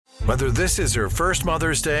Whether this is her first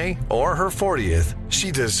Mother's Day or her 40th, she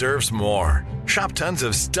deserves more. Shop tons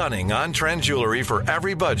of stunning on-trend jewelry for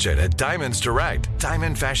every budget at Diamonds Direct.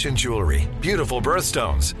 Diamond fashion jewelry, beautiful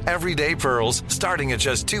birthstones, everyday pearls starting at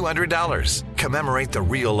just $200. Commemorate the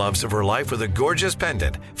real loves of her life with a gorgeous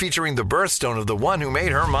pendant featuring the birthstone of the one who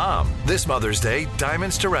made her mom. This Mother's Day,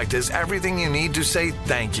 Diamonds Direct is everything you need to say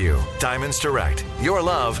thank you. Diamonds Direct. Your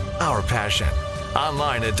love, our passion.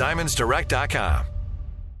 Online at diamondsdirect.com.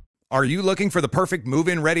 Are you looking for the perfect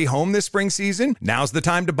move-in ready home this spring season? Now's the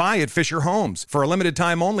time to buy at Fisher Homes. For a limited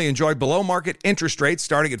time only, enjoy below-market interest rates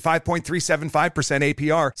starting at 5.375%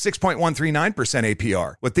 APR, 6.139%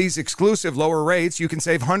 APR. With these exclusive lower rates, you can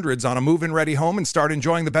save hundreds on a move-in ready home and start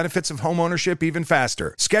enjoying the benefits of homeownership even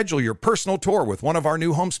faster. Schedule your personal tour with one of our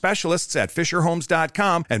new home specialists at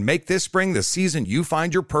FisherHomes.com and make this spring the season you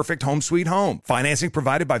find your perfect home sweet home. Financing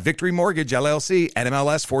provided by Victory Mortgage, LLC,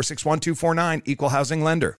 NMLS 461249, Equal Housing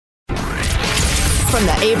Lender. From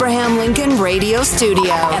the Abraham Lincoln Radio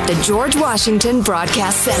Studio at the George Washington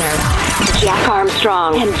Broadcast Center, Jack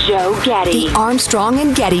Armstrong and Joe Getty. The Armstrong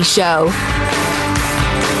and Getty Show.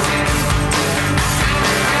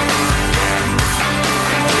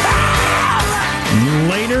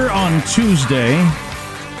 Later on Tuesday,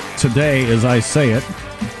 today as I say it,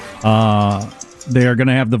 they are going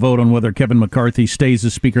to have the vote on whether Kevin McCarthy stays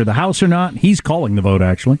as Speaker of the House or not. He's calling the vote,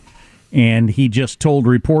 actually. And he just told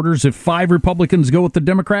reporters, if 5 Republicans go with the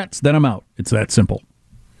Democrats, then I'm out. It's that simple.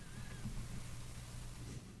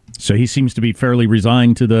 So he seems to be fairly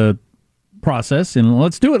resigned to the process. And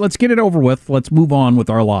let's do it. Let's get it over with. Let's move on with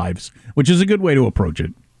our lives, which is a good way to approach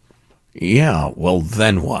it. Yeah, well,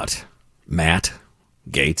 then what? Matt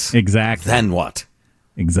Gaetz? Exactly. Then what?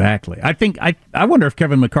 Exactly. I wonder if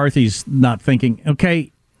Kevin McCarthy's not thinking,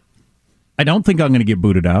 okay, I don't think I'm going to get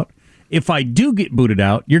booted out. If I do get booted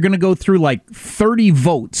out, you're going to go through like 30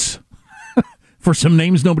 votes for some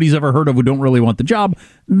names nobody's ever heard of who don't really want the job.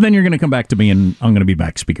 Then you're going to come back to me and I'm going to be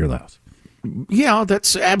back Speaker of the House. Yeah,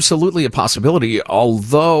 that's absolutely a possibility.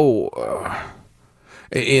 Although,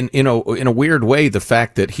 in a weird way, the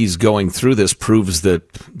fact that he's going through this proves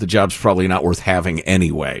that the job's probably not worth having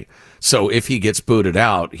anyway. So if he gets booted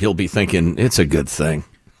out, he'll be thinking it's a good thing.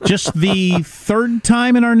 Just the third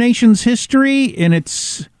time in our nation's history, and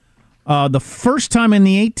it's... the first time in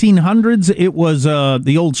the 1800s, it was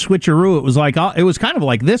the old switcheroo. It was like it was kind of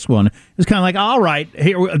like this one. It was kind of like, all right,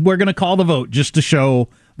 here we're going to call the vote just to show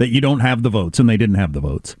that you don't have the votes, and they didn't have the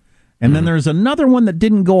votes. And then there's another one that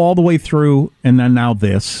didn't go all the way through, and then now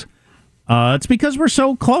this. It's because we're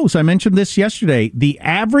so close. I mentioned this yesterday. The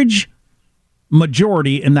average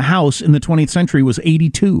majority in the House in the 20th century was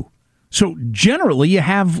 82. So generally, you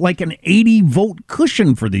have like an 80-vote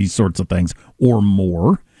cushion for these sorts of things or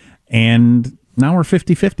more. And now we're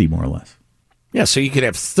 50-50, more or less. Yeah, so you could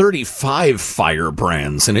have 35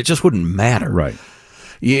 firebrands, and it just wouldn't matter. Right.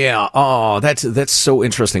 Yeah, that's so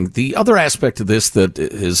interesting. The other aspect of this that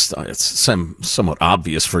is it's somewhat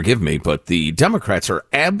obvious, forgive me, but the Democrats are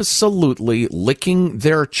absolutely licking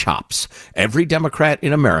their chops, every Democrat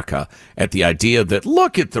in America, at the idea that,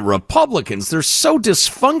 look at the Republicans, they're so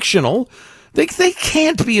dysfunctional, they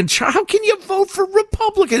can't be in charge. How can you vote for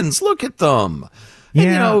Republicans? Look at them.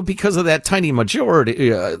 Yeah. And, because of that tiny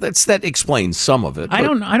majority, that explains some of it. I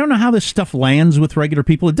don't know how this stuff lands with regular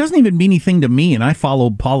people. It doesn't even mean anything to me, and I follow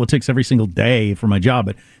politics every single day for my job.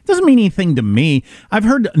 It doesn't mean anything to me. I've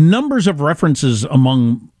heard numbers of references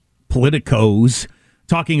among politicos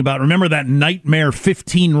talking about, remember that nightmare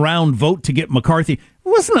 15-round vote to get McCarthy? It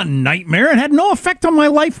wasn't a nightmare. It had no effect on my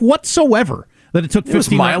life whatsoever. That it took 15 It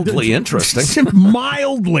was mildly interesting.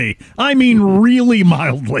 Mildly. I mean, really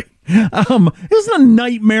mildly. It wasn't a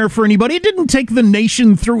nightmare for anybody. It didn't take the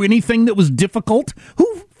nation through anything that was difficult.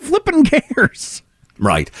 Who flippin' cares?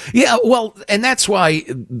 Right. Yeah, well, and that's why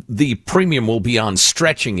the premium will be on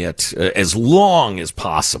stretching it as long as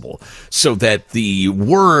possible so that the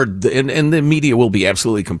word, and the media will be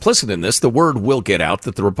absolutely complicit in this, the word will get out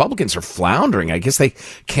that the Republicans are floundering. I guess they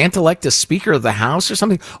can't elect a Speaker of the House or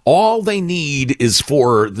something. All they need is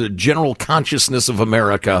for the general consciousness of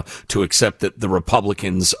America to accept that the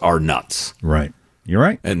Republicans are nuts. Right. You're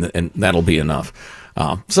right. And that'll be enough.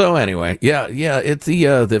 So anyway,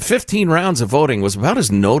 the 15 rounds of voting was about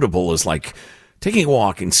as notable as like taking a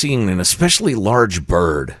walk and seeing an especially large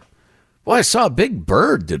bird. Boy, I saw a big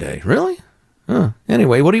bird today. Really?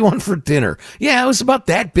 Anyway, what do you want for dinner? Yeah, it was about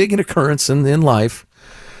that big an occurrence in life.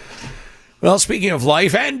 Well, speaking of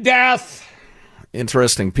life and death,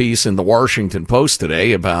 interesting piece in the Washington Post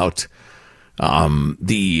today about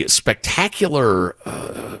the spectacular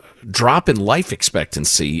drop in life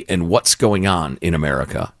expectancy and what's going on in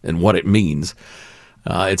America and what it means.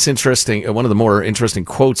 It's interesting. One of the more interesting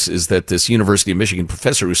quotes is that this University of Michigan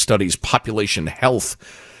professor who studies population health,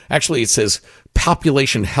 actually it says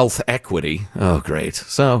population health equity. Oh, great.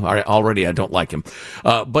 So already I don't like him.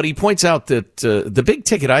 But he points out that the big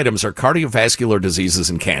ticket items are cardiovascular diseases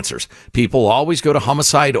and cancers. People always go to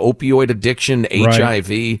homicide, opioid addiction,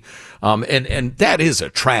 HIV. And that is a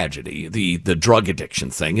tragedy, the drug addiction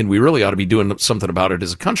thing. And we really ought to be doing something about it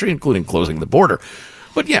as a country, including closing the border.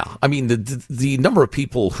 But yeah, I mean, the number of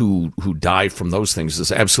people who die from those things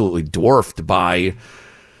is absolutely dwarfed by,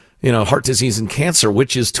 heart disease and cancer,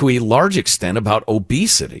 which is to a large extent about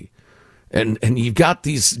obesity. And you've got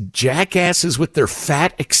these jackasses with their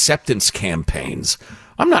fat acceptance campaigns.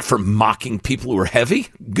 I'm not for mocking people who are heavy.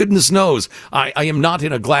 Goodness knows, I am not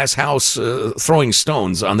in a glass house throwing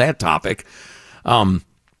stones on that topic.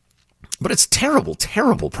 But it's a terrible,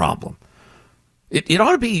 terrible problem. It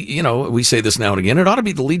ought to be, we say this now and again, it ought to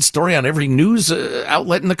be the lead story on every news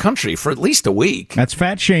outlet in the country for at least a week. That's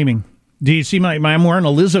fat shaming. Do you see I'm wearing a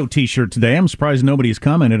Lizzo t-shirt today. I'm surprised nobody's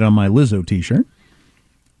commented on my Lizzo t-shirt.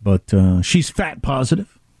 But she's fat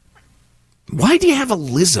positive. Why do you have a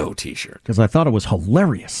Lizzo t-shirt? Because I thought it was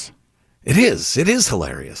hilarious. It is. It is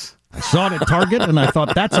hilarious. I saw it at Target, and I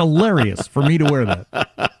thought, that's hilarious for me to wear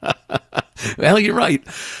that. Well, you're right.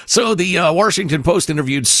 So the Washington Post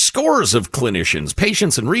interviewed scores of clinicians,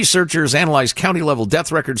 patients, and researchers, analyzed county-level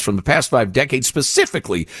death records from the past 5 decades,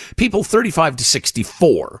 specifically people 35 to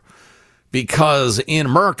 64. Because in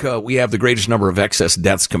America, we have the greatest number of excess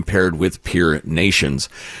deaths compared with peer nations.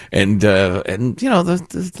 And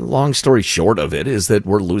the long story short of it is that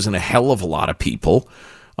we're losing a hell of a lot of people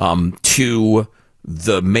to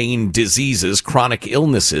the main diseases, chronic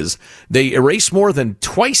illnesses. They erase more than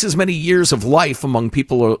twice as many years of life among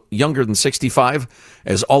people younger than 65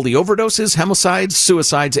 as all the overdoses, homicides,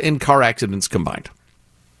 suicides, and car accidents combined.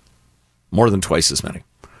 More than twice as many.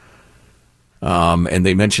 And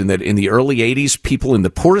they mentioned that in the early 80s, people in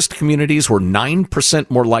the poorest communities were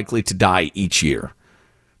 9% more likely to die each year.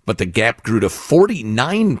 But the gap grew to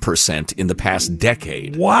 49% in the past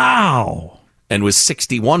decade. Wow. And was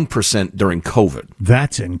 61% during COVID.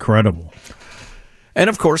 That's incredible. And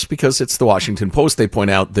of course, because it's the Washington Post, they point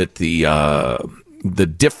out that the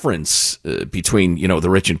difference between, the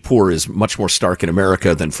rich and poor is much more stark in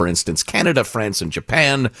America than, for instance, Canada, France, and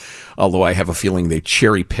Japan, although I have a feeling they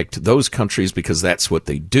cherry-picked those countries because that's what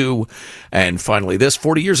they do. And finally,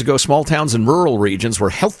 40 years ago, small towns and rural regions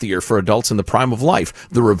were healthier for adults in the prime of life.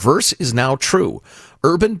 The reverse is now true.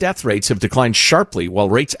 Urban death rates have declined sharply, while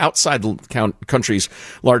rates outside the country's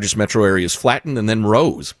largest metro areas flattened and then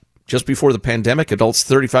rose. Just before the pandemic, adults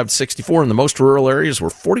 35 to 64 in the most rural areas were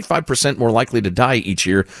 45% more likely to die each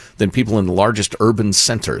year than people in the largest urban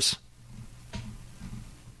centers.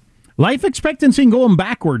 Life expectancy going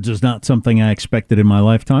backwards is not something I expected in my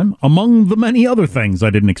lifetime, among the many other things I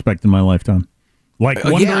didn't expect in my lifetime. Like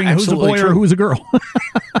wondering who's a boy or who's a girl.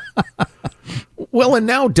 Well, and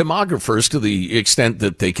now demographers, to the extent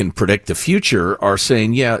that they can predict the future, are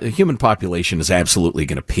saying, the human population is absolutely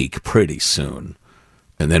going to peak pretty soon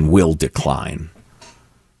and then will decline.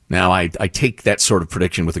 Now, I take that sort of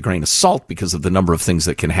prediction with a grain of salt because of the number of things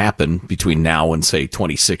that can happen between now and, say,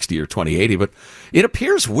 2060 or 2080. But it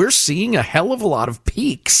appears we're seeing a hell of a lot of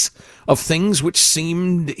peaks of things which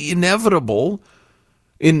seemed inevitable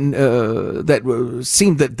that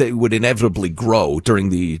seemed that they would inevitably grow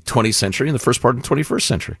during the 20th century and the first part of the 21st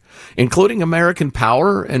century, including American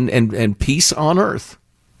power and peace on Earth.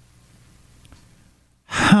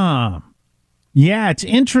 Huh. Yeah, it's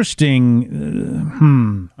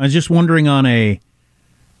interesting. I was just wondering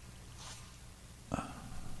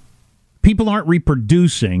people aren't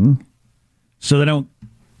reproducing, so they don't.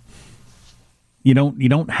 You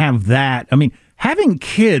don't have that. I mean, having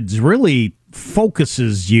kids really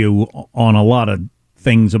focuses you on a lot of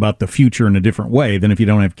things about the future in a different way than if you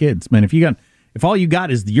don't have kids. Man, if all you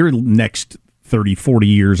got is your next 30, 40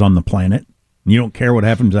 years on the planet, and you don't care what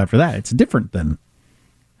happens after that, it's different than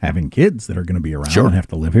having kids that are going to be around and have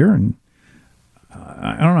to live here. And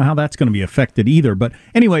I don't know how that's going to be affected either. But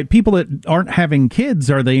anyway, people that aren't having kids,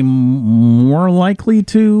 are they more likely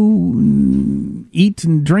to eat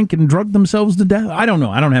and drink and drug themselves to death? I don't know.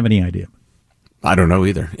 I don't have any idea. I don't know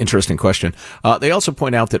either. Interesting question. They also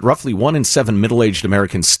point out that roughly 1 in 7 middle-aged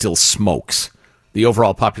Americans still smokes. The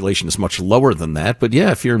overall population is much lower than that. But yeah,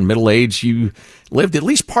 if you're in middle age, you lived at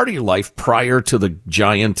least part of your life prior to the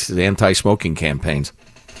giant anti-smoking campaigns.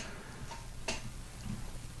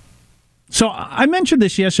 So I mentioned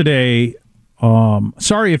this yesterday.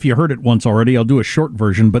 Sorry if you heard it once already. I'll do a short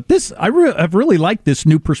version. But I've really liked this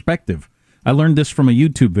new perspective. I learned this from a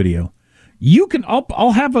YouTube video.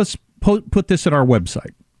 I'll have us put this at our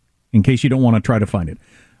website in case you don't want to try to find it.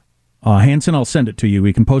 Hanson, I'll send it to you.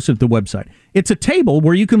 We can post it at the website. It's a table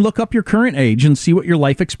where you can look up your current age and see what your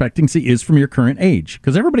life expectancy is from your current age.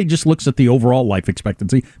 Because everybody just looks at the overall life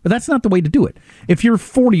expectancy, but that's not the way to do it. If you're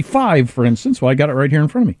 45, for instance, well, I got it right here in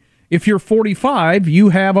front of me. If you're 45, you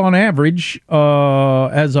have on average,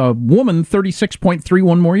 as a woman,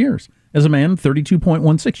 36.31 more years. As a man,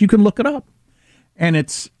 32.16. You can look it up. And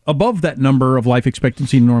it's above that number of life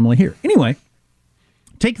expectancy normally here. Anyway,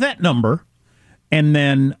 take that number and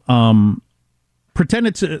then pretend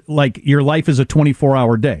it's like your life is a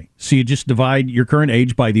 24-hour day. So you just divide your current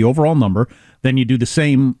age by the overall number. Then you do the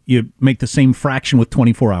same, you make the same fraction with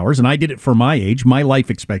 24 hours. And I did it for my age, my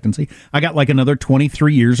life expectancy. I got like another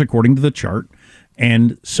 23 years according to the chart.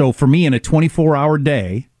 And so for me in a 24-hour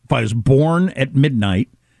day, if I was born at midnight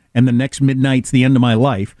and the next midnight's the end of my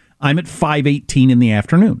life, I'm at 5:18 in the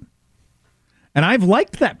afternoon. And I've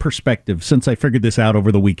liked that perspective since I figured this out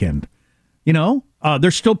over the weekend. You know,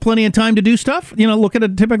 there's still plenty of time to do stuff. You know, look at a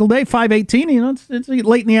typical day, 5:18, you know, it's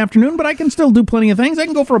late in the afternoon, but I can still do plenty of things. I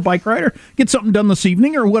can go for a bike ride or get something done this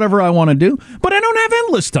evening or whatever I want to do. But I don't have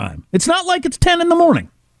endless time. It's not like it's 10 in the morning.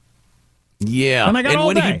 Yeah. And I got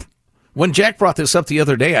all day. When Jack brought this up the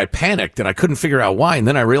other day, I panicked and I couldn't figure out why. And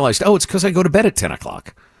then I realized, it's because I go to bed at 10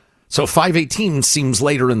 o'clock. So 5:18 seems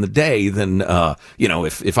later in the day than,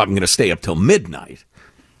 if I'm going to stay up till midnight.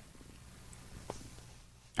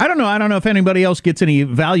 I don't know. I don't know if anybody else gets any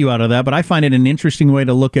value out of that, but I find it an interesting way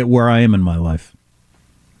to look at where I am in my life.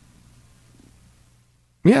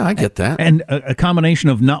 Yeah, I get that. And a combination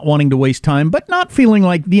of not wanting to waste time, but not feeling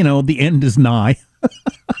like, the end is nigh.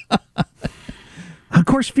 Of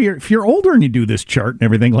course, if you're older and you do this chart and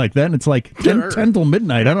everything like that, and it's like 10 till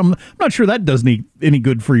midnight, I'm not sure that does any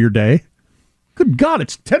good for your day. Good God,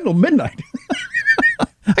 it's 10 till midnight.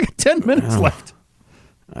 I got 10 minutes left.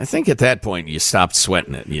 I think at that point you stopped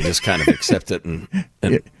sweating it. You just kind of accept it and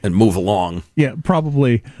move along. Yeah,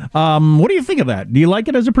 probably. What do you think of that? Do you like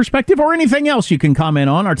it as a perspective or anything else you can comment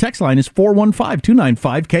on? Our text line is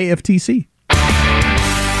 415-295-KFTC.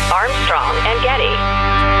 Armstrong and Getty.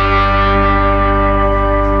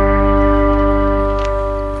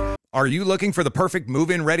 Are you looking for the perfect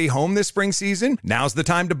move-in ready home this spring season? Now's the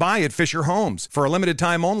time to buy at Fisher Homes. For a limited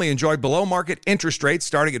time only, enjoy below-market interest rates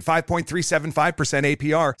starting at 5.375%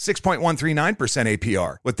 APR, 6.139%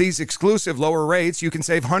 APR. With these exclusive lower rates, you can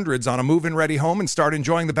save hundreds on a move-in ready home and start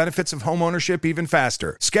enjoying the benefits of home ownership even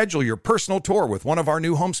faster. Schedule your personal tour with one of our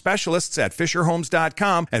new home specialists at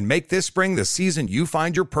FisherHomes.com and make this spring the season you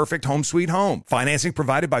find your perfect home sweet home. Financing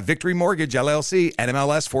provided by Victory Mortgage, LLC,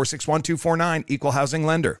 NMLS 461249, Equal Housing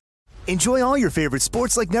Lender. Enjoy all your favorite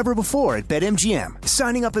sports like never before at BetMGM.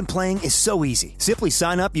 Signing up and playing is so easy. Simply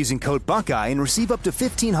sign up using code Buckeye and receive up to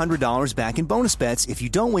 $1,500 back in bonus bets if you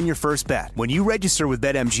don't win your first bet. When you register with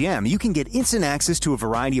BetMGM, you can get instant access to a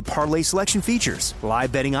variety of parlay selection features,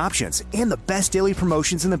 live betting options, and the best daily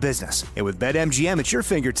promotions in the business. And with BetMGM at your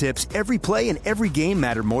fingertips, every play and every game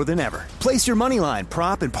matter more than ever. Place your moneyline,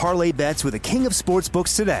 prop, and parlay bets with the king of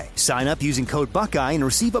sportsbooks today. Sign up using code Buckeye and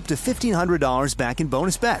receive up to $1,500 back in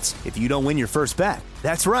bonus bets if you don't win your first bet.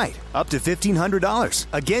 That's right, up to $1,500.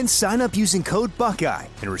 Again, sign up using code Buckeye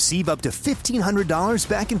and receive up to $1,500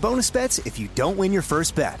 back in bonus bets if you don't win your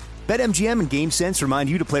first bet. BetMGM and GameSense remind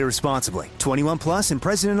you to play responsibly. 21 plus and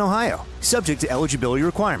present in Ohio. Subject to eligibility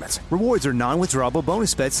requirements. Rewards are non-withdrawable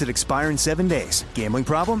bonus bets that expire in 7 days. Gambling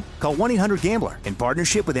problem? Call 1-800-GAMBLER in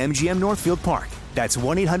partnership with MGM Northfield Park. That's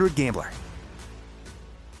 1-800-GAMBLER.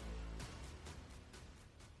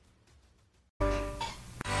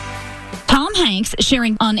 Tom Hanks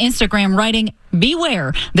sharing on Instagram writing,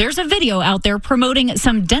 "Beware, there's a video out there promoting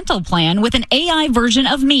some dental plan with an AI version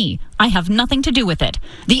of me. I have nothing to do with it."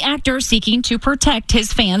 The actor seeking to protect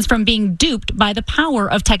his fans from being duped by the power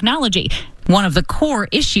of technology. One of the core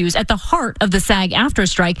issues at the heart of the SAG-AFTRA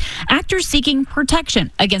strike, actors seeking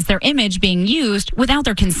protection against their image being used without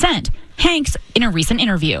their consent. Hanks in a recent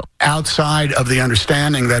interview. Outside of the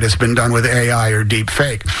understanding that it's been done with AI or deep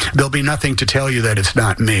fake, there'll be nothing to tell you that it's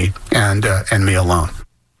not me and me alone.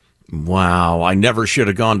 Wow, I never should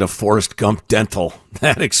have gone to Forrest Gump Dental.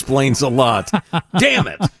 That explains a lot. Damn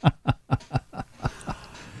it.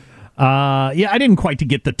 Yeah, I didn't quite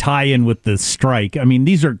get the tie-in with the strike. I mean,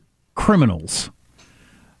 these are criminals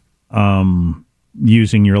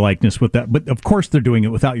using your likeness with that. But, of course, they're doing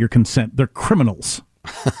it without your consent. They're criminals.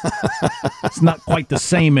 It's not quite the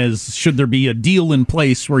same as should there be a deal in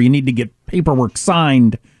place where you need to get paperwork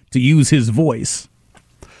signed to use his voice.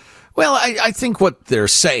 Well, I think what they're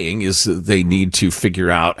saying is they need to figure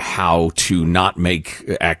out how to not make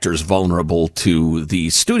actors vulnerable to the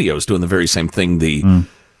studios doing the very same thing the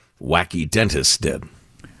wacky dentist did.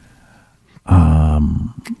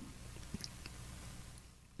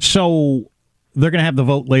 So they're going to have the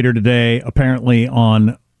vote later today, apparently,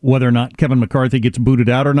 on whether or not Kevin McCarthy gets booted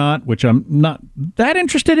out or not, which I'm not that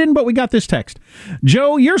interested in, but we got this text.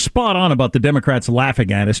 Joe, you're spot on about the Democrats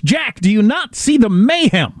laughing at us. Jack, do you not see the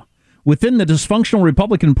mayhem within the dysfunctional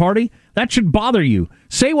Republican Party? That should bother you.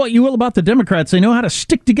 Say what you will about the Democrats. They know how to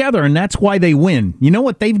stick together, and that's why they win. You know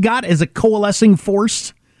what they've got as a coalescing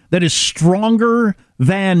force that is stronger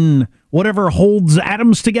than whatever holds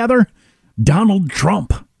atoms together? Donald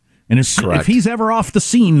Trump. And if he's ever off the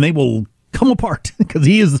scene, they will come apart because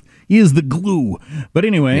he is the glue. But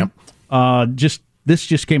anyway, this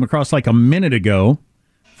just came across like a minute ago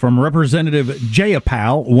from Representative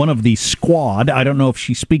Jayapal, one of the squad. I don't know if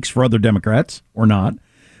she speaks for other Democrats or not.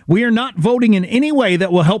 We are not voting in any way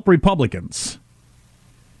that will help Republicans.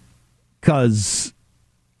 Because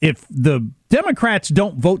if the Democrats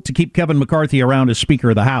don't vote to keep Kevin McCarthy around as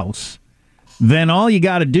Speaker of the House, then all you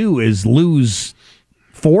got to do is lose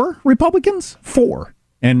 4 Republicans? 4.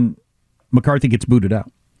 And McCarthy gets booted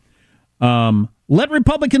out. Let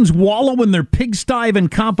Republicans wallow in their pigsty of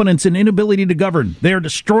incompetence and inability to govern. They are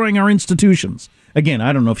destroying our institutions. Again,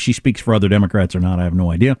 I don't know if she speaks for other Democrats or not. I have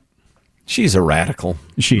no idea. She's a radical,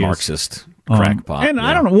 Marxist crackpot. And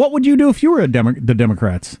I don't know. What would you do if you were the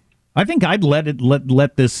Democrats? I think I'd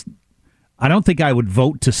let this. I don't think I would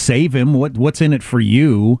vote to save him. What's in it for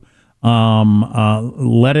you?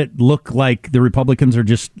 Let it look like the Republicans are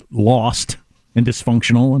just lost and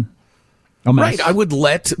dysfunctional and a mess. Right. I would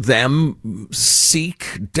let them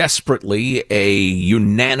seek desperately a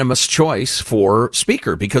unanimous choice for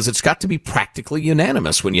Speaker, because it's got to be practically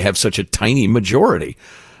unanimous when you have such a tiny majority.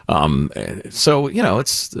 So,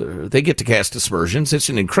 it's they get to cast aspersions. It's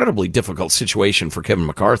an incredibly difficult situation for Kevin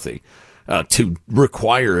McCarthy to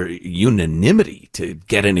require unanimity to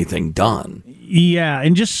get anything done. Yeah,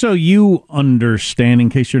 and just so you understand, in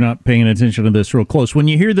case you're not paying attention to this real close, when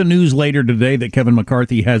you hear the news later today that Kevin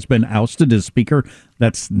McCarthy has been ousted as Speaker,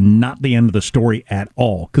 that's not the end of the story at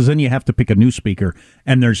all, because then you have to pick a new Speaker,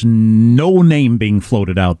 and there's no name being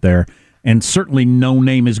floated out there, and certainly no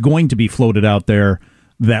name is going to be floated out there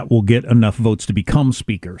that will get enough votes to become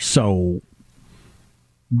Speaker. So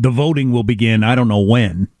the voting will begin, I don't know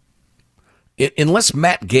when. Unless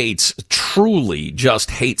Matt Gaetz truly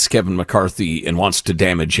just hates Kevin McCarthy and wants to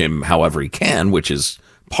damage him however he can, which is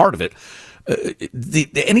part of it,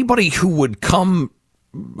 anybody who would come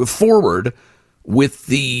forward with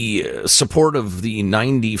the support of the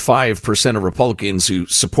 95% of Republicans who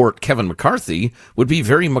support Kevin McCarthy would be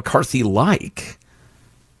very McCarthy-like.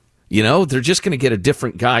 They're just going to get a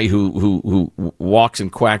different guy who walks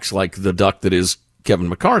and quacks like the duck that is Kevin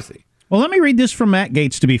McCarthy. Well, let me read this from Matt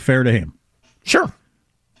Gaetz to be fair to him. Sure.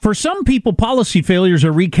 For some people, policy failures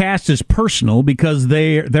are recast as personal because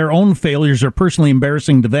their own failures are personally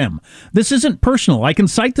embarrassing to them. This isn't personal. I can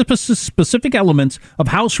cite the specific elements of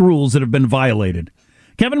House rules that have been violated.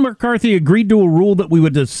 Kevin McCarthy agreed to a rule that we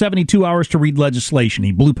would have 72 hours to read legislation.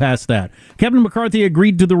 He blew past that. Kevin McCarthy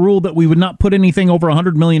agreed to the rule that we would not put anything over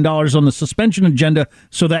 $100 million on the suspension agenda,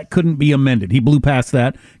 so that couldn't be amended. He blew past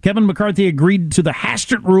that. Kevin McCarthy agreed to the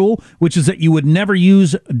Hastert rule, which is that you would never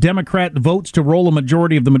use Democrat votes to roll a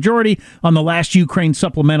majority of the majority. On the last Ukraine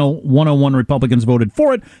supplemental, 101 Republicans voted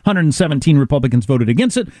for it, 117 Republicans voted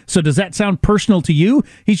against it. So does that sound personal to you?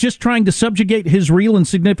 He's just trying to subjugate his real and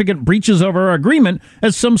significant breaches of our agreement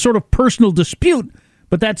as some sort of personal dispute,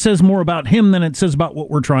 but that says more about him than it says about what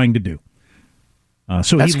we're trying to do.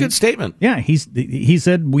 So that's a good statement. Yeah, he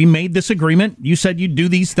said, we made this agreement. You said you'd do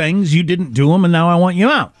these things. You didn't do them, and now I want you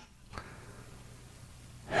out.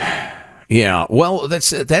 Yeah, well,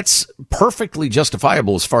 that's perfectly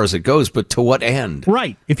justifiable as far as it goes, but to what end?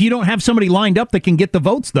 Right. If you don't have somebody lined up that can get the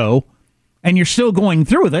votes, though, and you're still going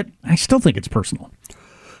through with it, I still think it's personal.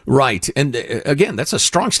 Right. And again, that's a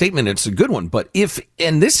strong statement. It's a good one. But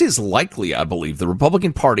and this is likely, I believe, the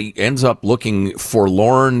Republican Party ends up looking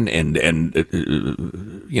forlorn and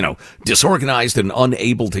disorganized and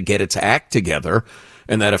unable to get its act together.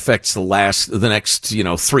 And that affects the next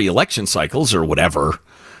 3 election cycles or whatever.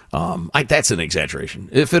 That's an exaggeration.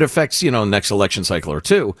 If it affects, next election cycle or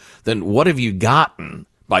 2, then what have you gotten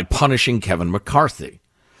by punishing Kevin McCarthy?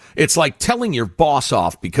 It's like telling your boss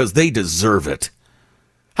off because they deserve it.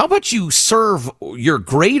 How about you serve your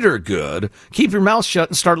greater good, keep your mouth shut,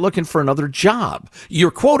 and start looking for another job? You're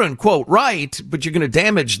quote-unquote right, but you're going to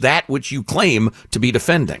damage that which you claim to be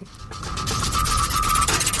defending.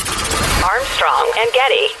 Armstrong and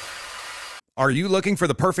Getty. Are you looking for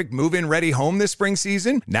the perfect move-in ready home this spring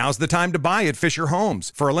season? Now's the time to buy at Fisher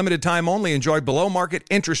Homes. For a limited time only, enjoy below-market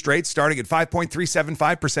interest rates starting at 5.375%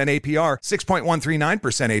 APR,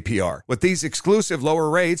 6.139% APR. With these exclusive lower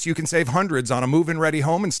rates, you can save hundreds on a move-in ready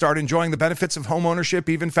home and start enjoying the benefits of home ownership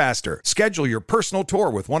even faster. Schedule your personal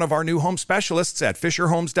tour with one of our new home specialists at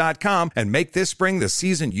FisherHomes.com and make this spring the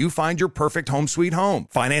season you find your perfect home sweet home.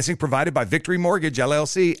 Financing provided by Victory Mortgage,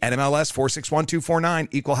 LLC, NMLS 461249,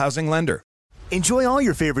 Equal Housing Lender. Enjoy all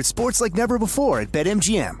your favorite sports like never before at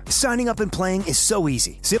BetMGM. Signing up and playing is so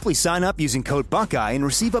easy. Simply sign up using code Buckeye and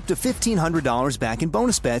receive up to $1,500 back in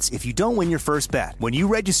bonus bets if you don't win your first bet. When you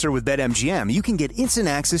register with BetMGM, you can get instant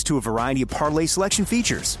access to a variety of parlay selection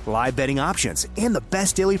features, live betting options, and the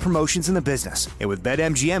best daily promotions in the business. And with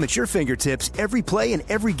BetMGM at your fingertips, every play and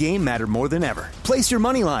every game matter more than ever. Place your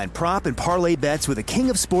moneyline, prop, and parlay bets with the king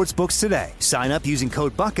of sportsbooks today. Sign up using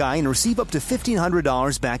code Buckeye and receive up to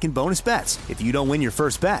 $1,500 back in bonus bets if you don't win your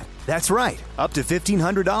first bet. That's right, up to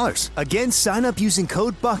 $1,500. Again, sign up using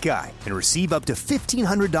code Buckeye and receive up to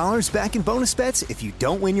 $1,500 back in bonus bets if you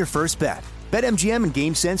don't win your first bet. BetMGM and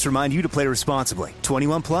GameSense remind you to play responsibly.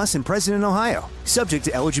 21 plus and present in Ohio. Subject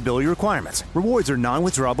to eligibility requirements. Rewards are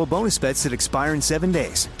non-withdrawable bonus bets that expire in 7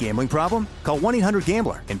 days. Gambling problem? Call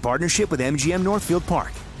 1-800-GAMBLER in partnership with MGM Northfield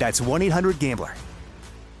Park. That's 1-800-GAMBLER.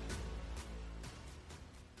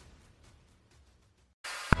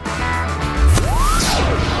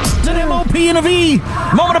 An MOP and a V.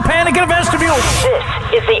 Moment of panic in a vestibule.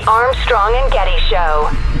 This is the Armstrong and Getty Show.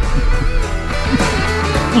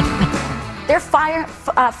 They're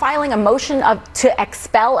filing a motion to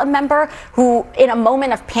expel a member who, in a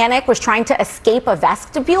moment of panic, was trying to escape a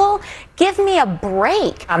vestibule. Give me a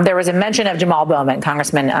break. There was a mention of Jamal Bowman,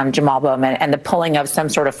 Congressman Jamal Bowman, and the pulling of some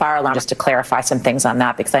sort of fire alarm, just to clarify some things on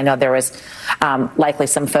that, because I know there was likely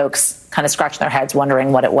some folks kind of scratching their heads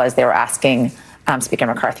wondering what it was they were asking Speaker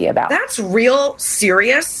McCarthy about. That's real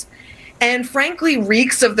serious and frankly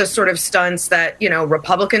reeks of the sort of stunts that,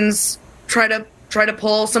 Republicans try to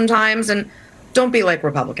pull sometimes, and don't be like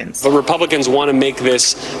Republicans. But Republicans want to make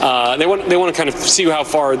this, they want to kind of see how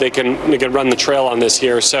far they can run the trail on this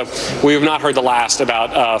here. So we have not heard the last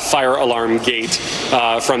about fire alarm gate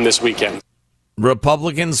from this weekend.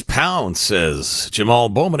 Republicans pound, says Jamal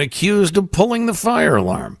Bowman, accused of pulling the fire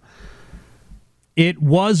alarm. It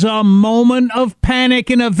was a moment of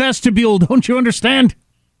panic in a vestibule, don't you understand?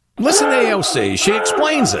 Listen to AOC. She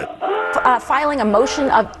explains it. Filing a motion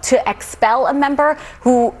to expel a member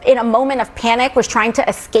who, in a moment of panic, was trying to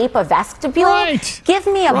escape a vestibule. Right. Give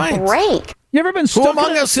me a break. You ever been stuck? Who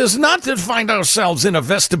among us is not to find ourselves in a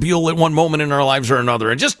vestibule at one moment in our lives or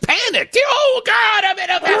another and just panic? Oh, God, I'm in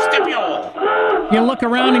a vestibule. You look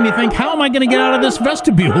around and you think, how am I going to get out of this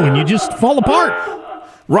vestibule? And you just fall apart.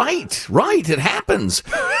 Right. It happens.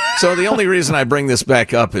 So the only reason I bring this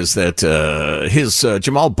back up is that his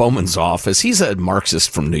Jamal Bowman's office, he's a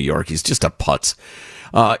Marxist from New York. He's just a putz.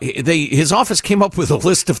 His office came up with a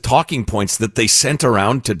list of talking points that they sent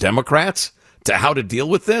around to Democrats to how to deal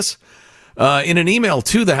with this. In an email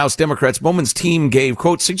to the House Democrats, Bowman's team gave,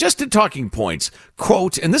 quote, suggested talking points,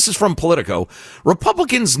 quote, and this is from Politico,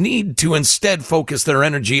 Republicans need to instead focus their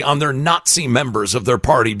energy on their Nazi members of their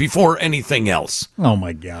party before anything else. Oh,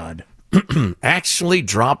 my God. Actually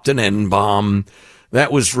dropped an N-bomb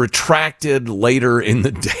that was retracted later in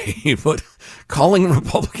the day, but calling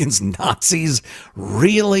Republicans Nazis,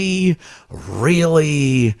 really?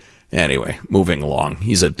 Anyway, moving along.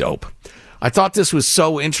 He's a dope. I thought this was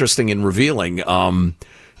so interesting and revealing.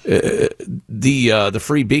 The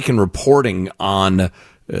Free Beacon reporting on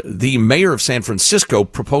the mayor of San Francisco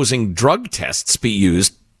proposing drug tests be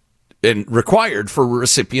used and required for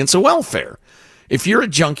recipients of welfare. If you're a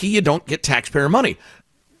junkie, you don't get taxpayer money.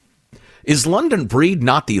 Is London Breed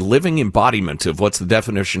not the living embodiment of what's the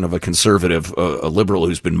definition of a conservative, a liberal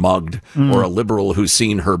who's been mugged, or a liberal who's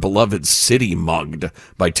seen her beloved city mugged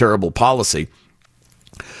by terrible policy?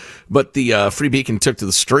 But the Free Beacon took to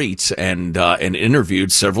the streets and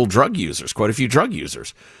interviewed several drug users, quite a few drug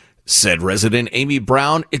users. Said resident Amy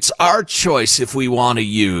Brown, it's our choice if we want to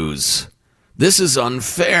use. This is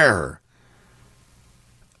unfair.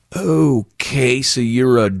 Okay, so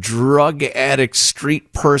you're a drug addict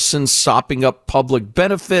street person sopping up public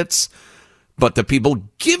benefits, but the people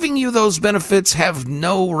giving you those benefits have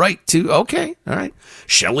no right to. Okay, all right.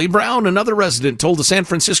 Shelley Brown, another resident, told the San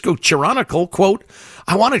Francisco Chronicle, quote,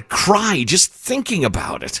 I want to cry just thinking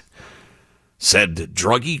about it. Said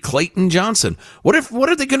druggie Clayton Johnson. What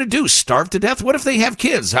are they going to do? Starve to death? What if they have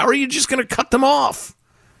kids? How are you just going to cut them off?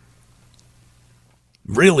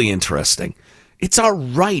 Really interesting. It's our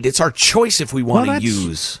right. It's our choice if we want to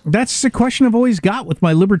use. That's the question I've always got with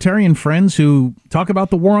my libertarian friends who talk about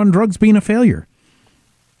the war on drugs being a failure.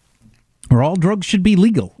 Or all drugs should be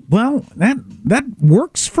legal. Well, that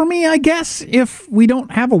works for me, I guess, if we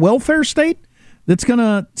don't have a welfare state that's going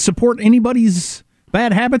to support anybody's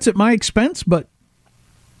bad habits at my expense, but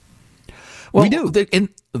we do.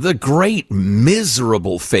 The great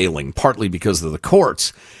miserable failing, partly because of the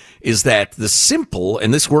courts, is that the simple,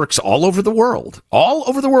 and this works all over the world,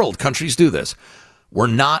 countries do this. We're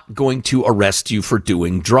not going to arrest you for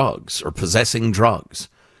doing drugs or possessing drugs.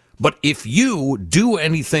 But if you do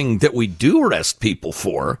anything that we do arrest people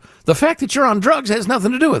for, the fact that you're on drugs has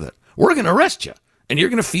nothing to do with it. We're going to arrest you, and you're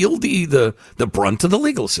going to feel the brunt of the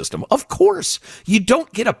legal system. Of course, you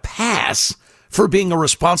don't get a pass for being a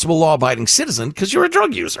responsible, law-abiding citizen because you're a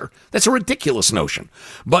drug user. That's a ridiculous notion.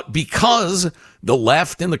 But because the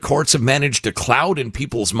left and the courts have managed to cloud in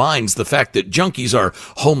people's minds the fact that junkies are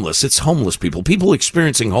homeless, it's homeless people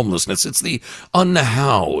experiencing homelessness, it's the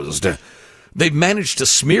unhoused. They've managed to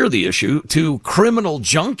smear the issue to criminal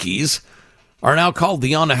junkies are now called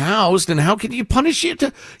the unhoused, and how can you punish it?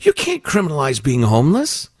 You can't criminalize being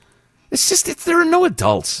homeless. There are no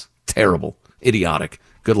adults. Terrible. Idiotic.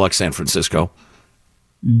 Good luck, San Francisco.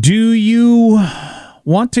 Do you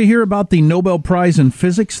want to hear about the Nobel Prize in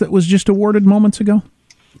Physics that was just awarded moments ago?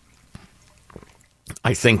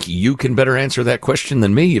 I think you can better answer that question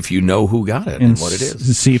than me if you know who got it and what it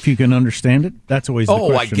is. See if you can understand it. That's always the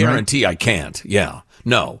question, I guarantee right? I can't. Yeah.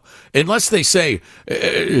 No. Unless they say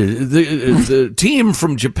the team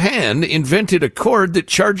from Japan invented a cord that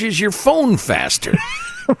charges your phone faster.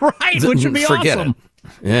 Right, which would be Forget awesome.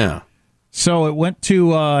 It. Yeah. So it went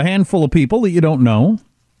to a handful of people that you don't know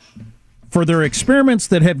for their experiments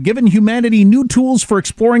that have given humanity new tools for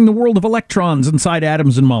exploring the world of electrons inside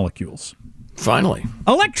atoms and molecules. Finally.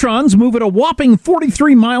 Electrons move at a whopping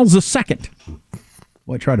 43 miles a second.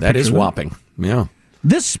 Well, I try to that is that. whopping. Yeah.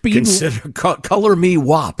 This speed... Consider, color me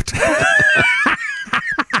whopped.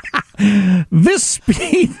 This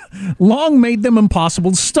speed long made them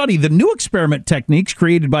impossible to study. The new experiment techniques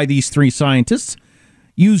created by these three scientists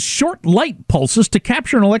use short light pulses to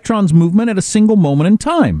capture an electron's movement at a single moment in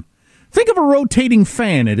time. Think of a rotating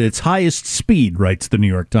fan at its highest speed, writes the New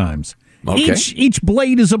York Times. Okay. Each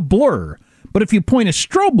blade is a blur, but if you point a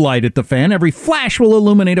strobe light at the fan, every flash will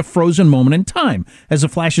illuminate a frozen moment in time. As the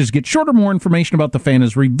flashes get shorter, more information about the fan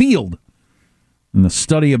is revealed. And the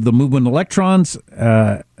study of the movement of electrons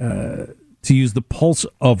to use the pulse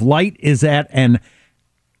of light is at an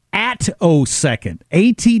attosecond,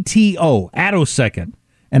 A-T-T-O, attosecond.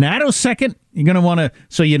 An attosecond, you're going to want to,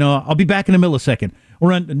 so I'll be back in a millisecond.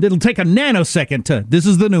 It'll take a nanosecond this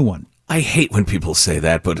is the new one. I hate when people say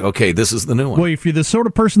that, but okay, this is the new one. Well, if you're the sort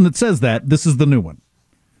of person that says that, this is the new one.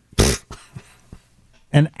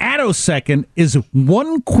 An attosecond is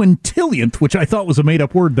 1 quintillionth, which I thought was a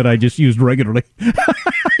made-up word that I just used regularly. I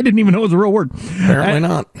didn't even know it was a real word. Apparently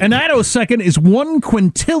not. An attosecond is 1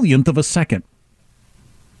 quintillionth of a second.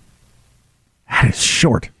 That is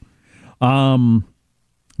short.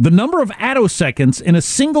 The number of attoseconds in a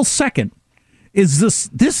single second is this.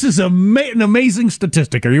 This is an amazing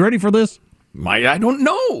statistic. Are you ready for this? I don't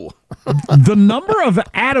know. The number of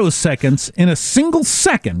attoseconds in a single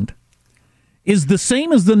second is the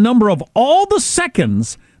same as the number of all the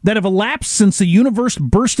seconds that have elapsed since the universe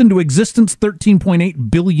burst into existence 13.8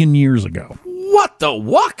 billion years ago. What the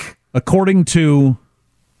wuck? According to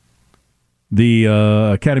the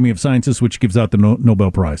Academy of Sciences, which gives out the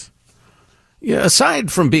Nobel Prize. Yeah,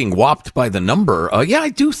 aside from being whopped by the number, I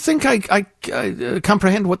do think I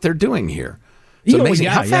comprehend what they're doing here. It's amazing.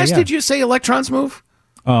 How fast did you say electrons move?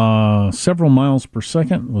 Several miles per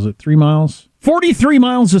second. Was it 3 miles? 43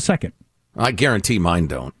 miles a second. I guarantee mine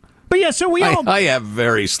don't. But yeah, so I have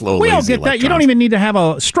very slow. We all get electrons. that. You don't even need to have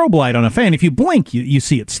a strobe light on a fan. If you blink, you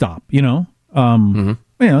see it stop.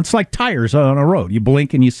 It's like tires on a road. You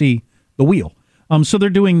blink and you see the wheel. So they're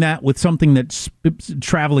doing that with something that's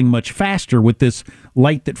traveling much faster with this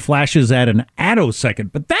light that flashes at an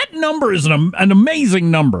attosecond. But that number is an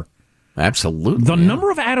amazing number. Absolutely. The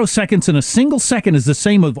number of attoseconds in a single second is the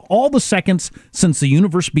same of all the seconds since the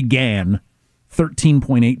universe began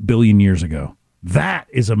 13.8 billion years ago. That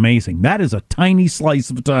is amazing. That is a tiny slice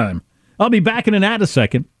of time. I'll be back in an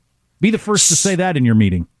attosecond. Be the first to say that in your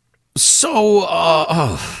meeting. So,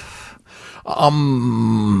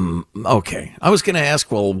 okay. I was going to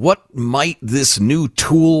ask, well, what might this new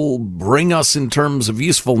tool bring us in terms of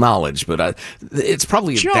useful knowledge? But it's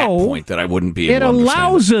probably at that point that I wouldn't be able to understand. It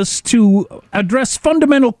allows us to address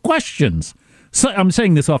fundamental questions. So, I'm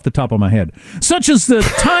saying this off the top of my head. Such as the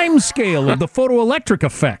time scale of the photoelectric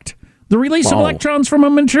effect. The release of electrons from a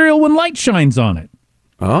material when light shines on it.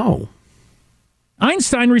 Oh.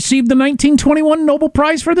 Einstein received the 1921 Nobel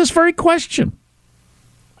Prize for this very question.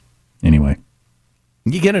 Anyway.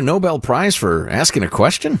 You get a Nobel Prize for asking a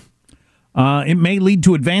question? It may lead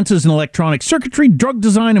to advances in electronic circuitry, drug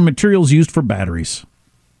design, and materials used for batteries.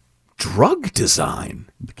 Drug design?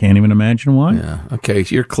 Can't even imagine why. Yeah. Okay.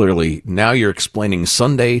 Now you're explaining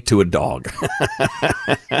Sunday to a dog.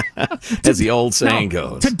 As the old saying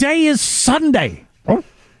goes. Today is Sunday. Oh.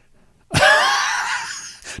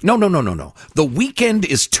 No. The weekend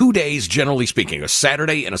is 2 days, generally speaking, a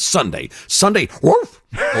Saturday and a Sunday. Sunday, woof,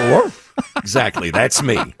 woof. Exactly. That's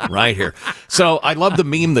me right here. So I love the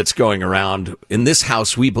meme that's going around. In this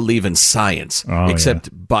house, we believe in science, except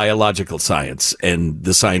biological science and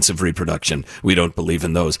the science of reproduction. We don't believe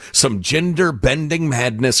in those. Some gender-bending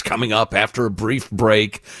madness coming up after a brief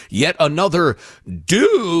break. Yet another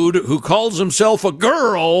dude who calls himself a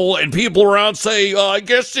girl, and people around say, I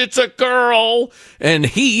guess it's a girl. And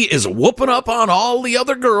he is whooping up on all the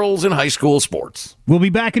other girls in high school sports. We'll be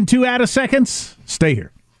back in 2 seconds. Stay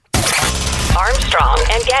here. Armstrong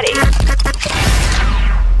and Getty.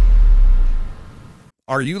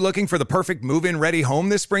 Are you looking for the perfect move-in ready home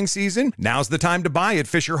this spring season? Now's the time to buy at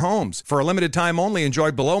Fisher Homes. For a limited time only,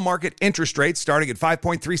 enjoy below-market interest rates starting at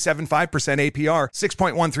 5.375% APR,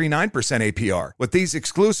 6.139% APR. With these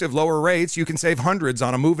exclusive lower rates, you can save hundreds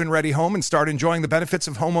on a move-in ready home and start enjoying the benefits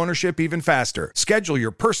of homeownership even faster. Schedule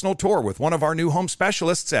your personal tour with one of our new home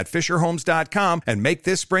specialists at FisherHomes.com and make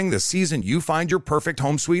this spring the season you find your perfect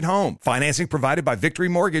home sweet home. Financing provided by Victory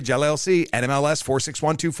Mortgage, LLC, NMLS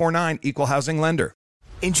 461249, Equal Housing Lender.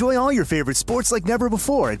 Enjoy all your favorite sports like never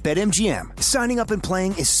before at BetMGM. Signing up and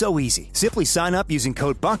playing is so easy. Simply sign up using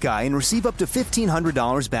code Buckeye and receive up to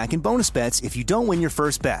 $1,500 back in bonus bets if you don't win your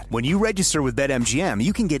first bet. When you register with BetMGM,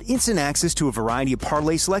 you can get instant access to a variety of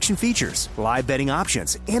parlay selection features, live betting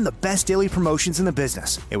options, and the best daily promotions in the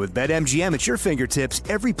business. And with BetMGM at your fingertips,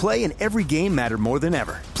 every play and every game matter more than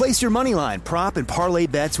ever. Place your moneyline, prop, and parlay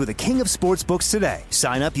bets with the king of sportsbooks today.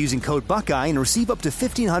 Sign up using code Buckeye and receive up to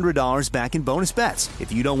 $1,500 back in bonus bets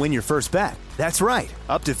if you don't win your first bet. That's right,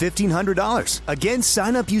 up to $1,500. Again,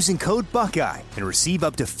 sign up using code Buckeye and receive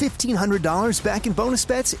up to $1,500 back in bonus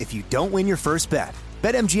bets if you don't win your first bet.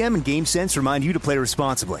 BetMGM and GameSense remind you to play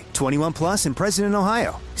responsibly. 21 plus and present in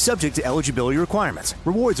Ohio. Subject to eligibility requirements.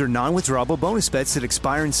 Rewards are non-withdrawable bonus bets that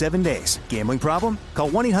expire in 7 days. Gambling problem? Call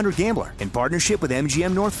 1-800-GAMBLER in partnership with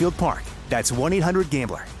MGM Northfield Park. That's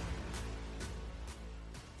 1-800-GAMBLER.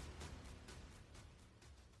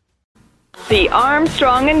 The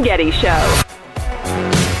Armstrong and Getty Show.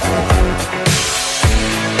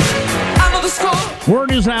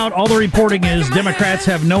 Word is out. All the reporting is Democrats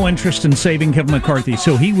have no interest in saving Kevin McCarthy,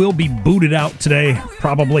 so he will be booted out today,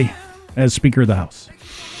 probably, as Speaker of the House.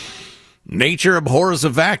 Nature abhors a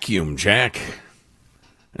vacuum, Jack.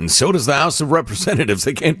 And so does the House of Representatives.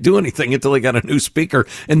 They can't do anything until they got a new speaker,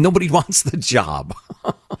 and nobody wants the job.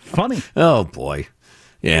 Funny. Oh, boy.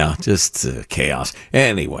 Yeah, just chaos.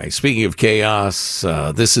 Anyway, speaking of chaos,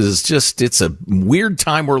 this is it's a weird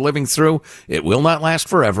time we're living through. It will not last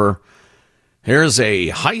forever. Here's a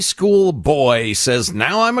high school boy says,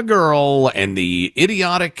 now I'm a girl, and the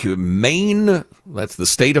idiotic Maine, that's the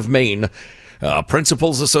state of Maine,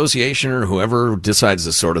 Principals Association or whoever decides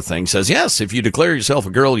this sort of thing says, yes, if you declare yourself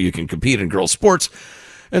a girl, you can compete in girls' sports.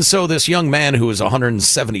 And so this young man who was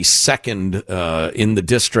 172nd in the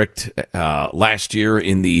district last year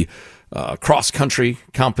in the cross-country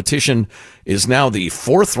competition is now the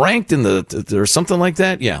fourth ranked in or something like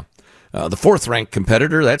that. Yeah, the fourth ranked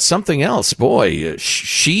competitor. That's something else. Boy,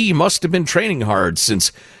 she must have been training hard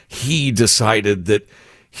since he decided that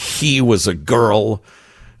he was a girl.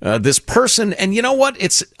 This person, and you know what?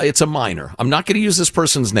 It's a minor. I'm not going to use this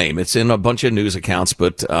person's name. It's in a bunch of news accounts,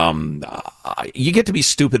 but you get to be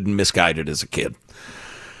stupid and misguided as a kid.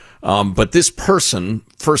 But this person,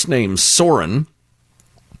 first name Soren,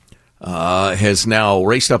 has now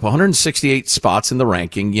raced up 168 spots in the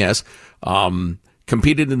ranking. Yes,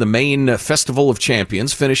 competed in the Maine Festival of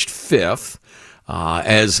Champions, finished fifth.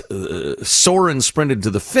 As Soren sprinted to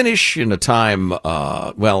the finish in a time,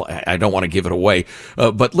 I don't want to give it away,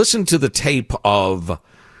 but listen to the tape of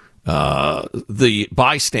the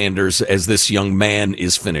bystanders as this young man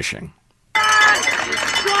is finishing.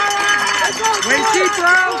 Way to cheat,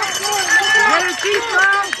 bro! Way to cheat,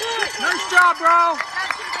 bro! Nice job, bro!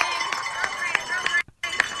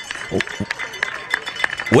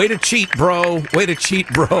 Way to cheat, bro. Way to cheat,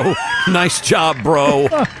 bro. Nice job, bro.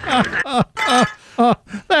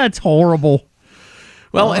 That's horrible.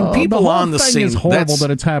 Well, and people on the scene. It's horrible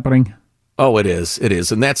that it's happening. Oh, it is. It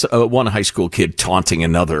is. And that's one high school kid taunting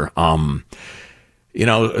another. More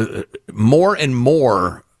and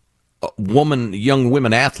more young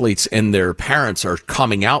women athletes and their parents are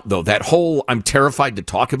coming out, though. That whole I'm terrified to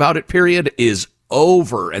talk about it period is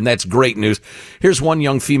over, and that's great news. Here's one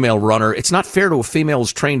young female runner. It's not fair to a female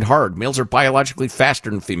who's trained hard. Males are biologically faster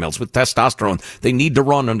than females with testosterone. They need to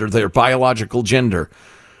run under their biological gender.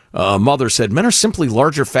 Mother said, men are simply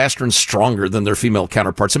larger, faster, and stronger than their female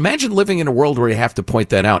counterparts. Imagine living in a world where you have to point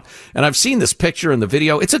that out. And I've seen this picture in the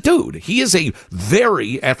video. It's a dude. He is a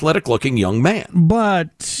very athletic-looking young man.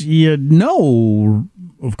 But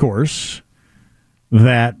of course,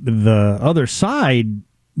 that the other side,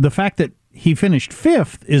 the fact that he finished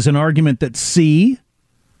fifth is an argument that,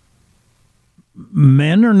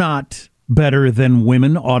 men are not better than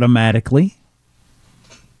women automatically.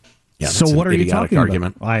 Yeah, so what are you talking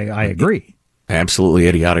argument. about? I agree. Absolutely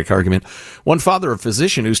idiotic argument. One father, a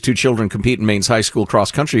physician whose 2 children compete in Maine's high school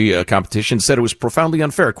cross-country competition, said it was profoundly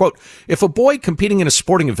unfair. Quote, if a boy competing in a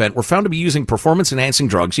sporting event were found to be using performance-enhancing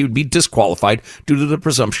drugs, he would be disqualified due to the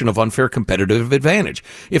presumption of unfair competitive advantage.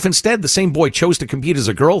 If instead the same boy chose to compete as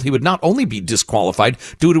a girl, he would not only be disqualified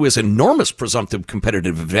due to his enormous presumptive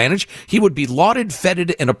competitive advantage, he would be lauded,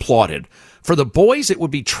 feted, and applauded. For the boys, it would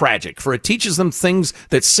be tragic, for it teaches them things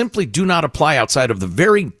that simply do not apply outside of the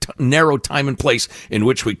very narrow time and place in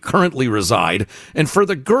which we currently reside. And for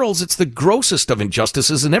the girls, it's the grossest of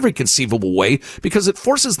injustices in every conceivable way, because it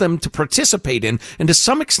forces them to participate in and to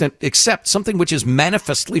some extent accept something which is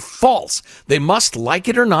manifestly false. They must, like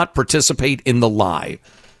it or not, participate in the lie.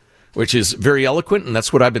 Which is very eloquent, and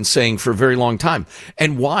that's what I've been saying for a very long time.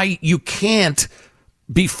 And why you can't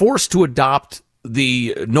be forced to adopt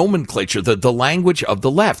the nomenclature, the language of the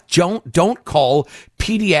left. Don't call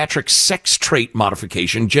pediatric sex trait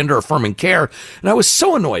modification gender affirming care. And I was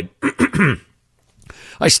so annoyed.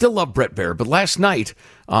 I still love Brett Baer, but last night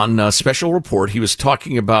on Special Report, he was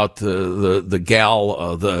talking about the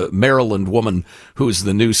gal, the Maryland woman who's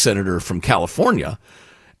the new senator from California.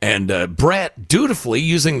 And Brett, dutifully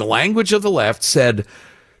using the language of the left, said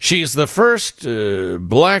she's the first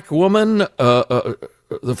black woman,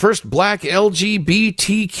 the first black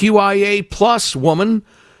LGBTQIA plus woman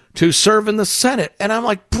to serve in the Senate. And I'm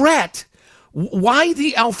like, Brett, why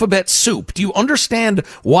the alphabet soup? Do you understand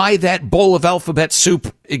why that bowl of alphabet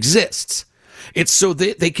soup exists? It's so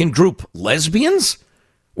that they can group lesbians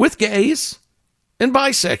with gays and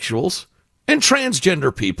bisexuals and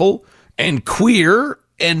transgender people and queer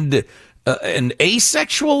and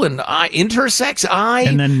asexual and intersex,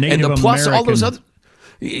 and then Native and the plus, American. all those other.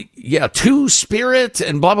 Yeah, two-spirit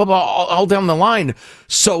and blah, blah, blah, all down the line,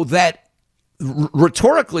 so that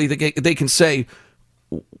rhetorically they can say,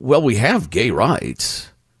 well, we have gay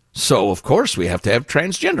rights, so of course we have to have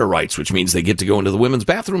transgender rights, which means they get to go into the women's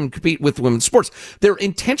bathroom and compete with women's sports. They're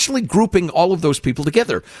intentionally grouping all of those people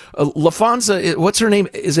together. LaFonza, what's her name?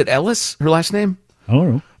 Is it Ellis, her last name?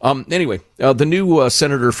 Oh. Anyway, the new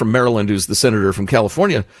senator from Maryland, who's the senator from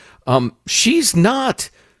California, she's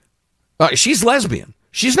not, she's lesbian.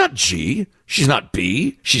 She's not G, she's not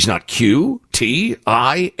B, she's not Q, T,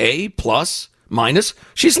 I, A, plus, minus.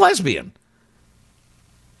 She's lesbian.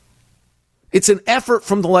 It's an effort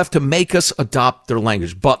from the left to make us adopt their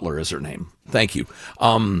language. Butler is her name. Thank you.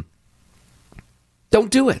 Don't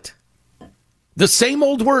do it. The same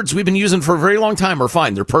old words we've been using for a very long time are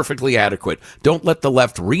fine. They're perfectly adequate. Don't let the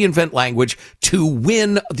left reinvent language to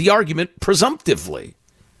win the argument presumptively.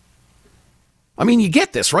 I mean, you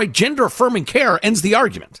get this, right? Gender affirming care ends the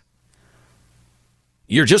argument.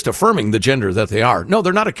 You're just affirming the gender that they are. No,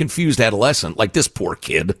 they're not a confused adolescent like this poor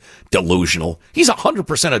kid. Delusional. He's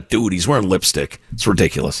 100% a dude. He's wearing lipstick. It's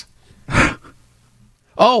ridiculous.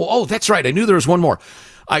 Oh, that's right. I knew there was one more.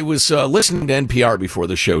 I was listening to NPR before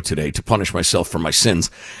the show today to punish myself for my sins.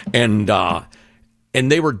 And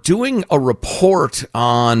they were doing a report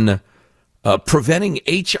on preventing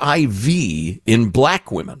HIV in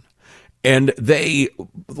black women. And they,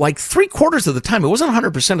 like 3/4 of the time, it wasn't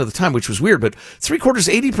 100% of the time, which was weird, but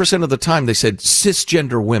 80% of the time they said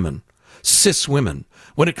cisgender women, cis women,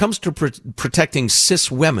 when it comes to protecting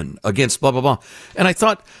cis women against blah, blah, blah. And I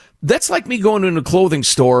thought, that's like me going into a clothing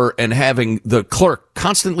store and having the clerk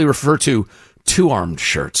constantly refer to two-armed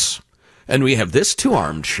shirts. And we have this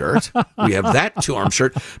two-armed shirt, we have that two-armed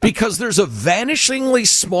shirt, because there's a vanishingly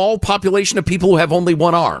small population of people who have only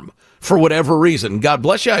one arm. For whatever reason. God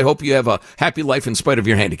bless you. I hope you have a happy life in spite of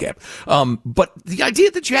your handicap. But the idea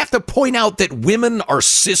that you have to point out that women are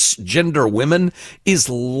cisgender women is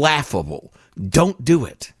laughable. Don't do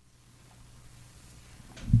it.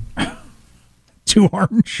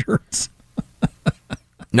 Two-armed shirts.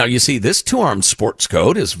 Now, you see, this two-armed sports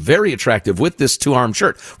coat is very attractive with this two-armed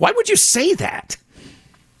shirt. Why would you say that?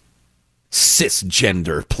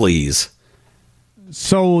 Cisgender, please.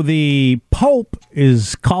 So the Pope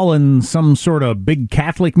is calling some sort of big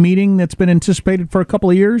Catholic meeting that's been anticipated for a couple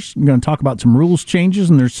of years. I'm going to talk about some rules changes,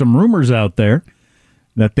 and there's some rumors out there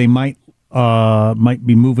that they might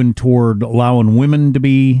be moving toward allowing women to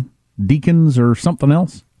be deacons or something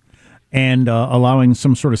else, and allowing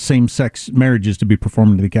some sort of same-sex marriages to be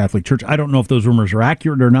performed in the Catholic Church. I don't know if those rumors are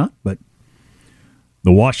accurate or not, but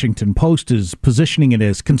the Washington Post is positioning it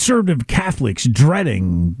as conservative Catholics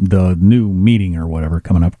dreading the new meeting or whatever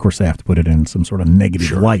coming up. Of course, they have to put it in some sort of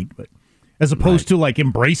negative light, but as opposed to like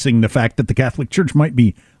embracing the fact that the Catholic Church might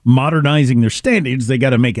be modernizing their standards, they got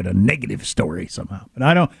to make it a negative story somehow. But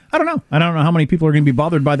I don't know. I don't know how many people are going to be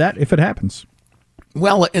bothered by that if it happens.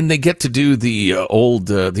 Well, and they get to do the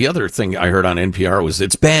the other thing I heard on NPR was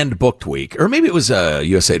it's Banned Book Week, or maybe it was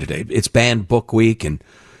USA Today. It's Banned Book Week, and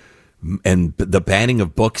the banning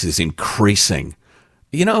of books is increasing.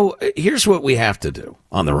 You know, here's what we have to do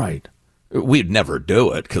on the right. We'd never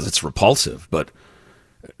do it because it's repulsive, but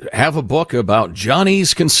have a book about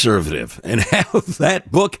Johnny's Conservative and have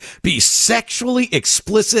that book be sexually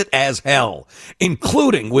explicit as hell,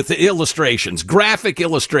 including with the illustrations, graphic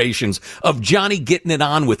illustrations of Johnny getting it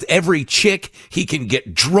on with every chick he can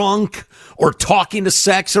get drunk or talking to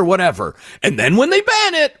sex or whatever. And then when they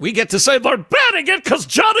ban it, we get to say they're banning it because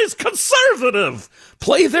Johnny's conservative.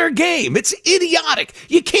 Play their game. It's idiotic.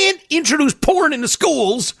 You can't introduce porn into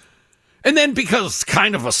schools. And then because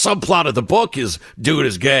kind of a subplot of the book is dude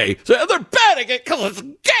is gay, so they're banning it because it's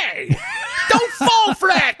gay. Don't fall for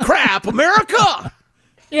that crap, America.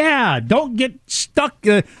 Yeah, don't get stuck.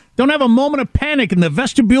 Don't have a moment of panic in the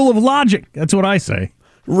vestibule of logic. That's what I say.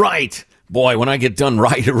 Right. Boy, when I get done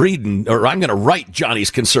reading, or I'm going to write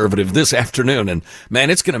Johnny's Conservative this afternoon, and man,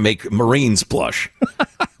 it's going to make Marines blush.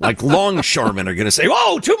 Like longshoremen are going to say,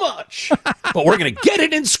 oh, too much. But we're going to get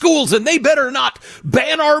it in schools, and they better not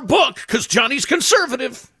ban our book because Johnny's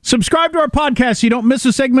conservative. Subscribe to our podcast so you don't miss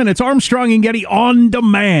a segment. It's Armstrong and Getty On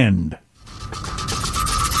Demand.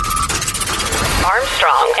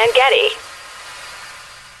 Armstrong and Getty.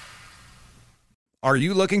 Are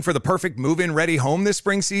you looking for the perfect move-in ready home this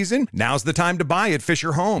spring season? Now's the time to buy at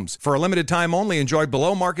Fisher Homes. For a limited time only, enjoy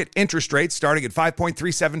below-market interest rates starting at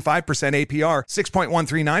 5.375% APR,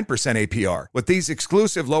 6.139% APR. With these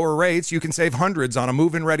exclusive lower rates, you can save hundreds on a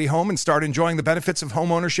move-in ready home and start enjoying the benefits of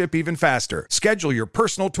home ownership even faster. Schedule your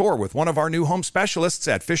personal tour with one of our new home specialists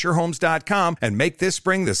at FisherHomes.com and make this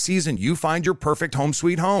spring the season you find your perfect home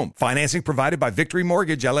sweet home. Financing provided by Victory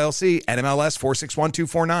Mortgage, LLC, NMLS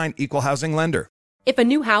 461249, Equal Housing Lender. If a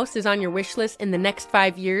new house is on your wish list in the next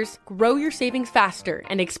 5 years, grow your savings faster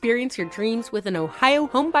and experience your dreams with an Ohio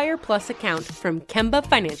Homebuyer Plus account from Kemba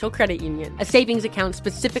Financial Credit Union. A savings account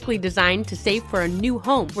specifically designed to save for a new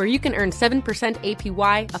home where you can earn 7%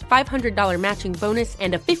 APY, a $500 matching bonus,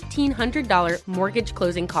 and a $1,500 mortgage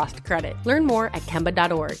closing cost credit. Learn more at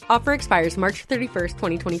Kemba.org. Offer expires March 31st,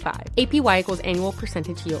 2025. APY equals annual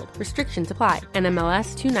percentage yield. Restrictions apply.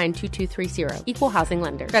 NMLS 292230. Equal housing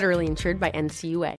lender. Federally insured by NCUA.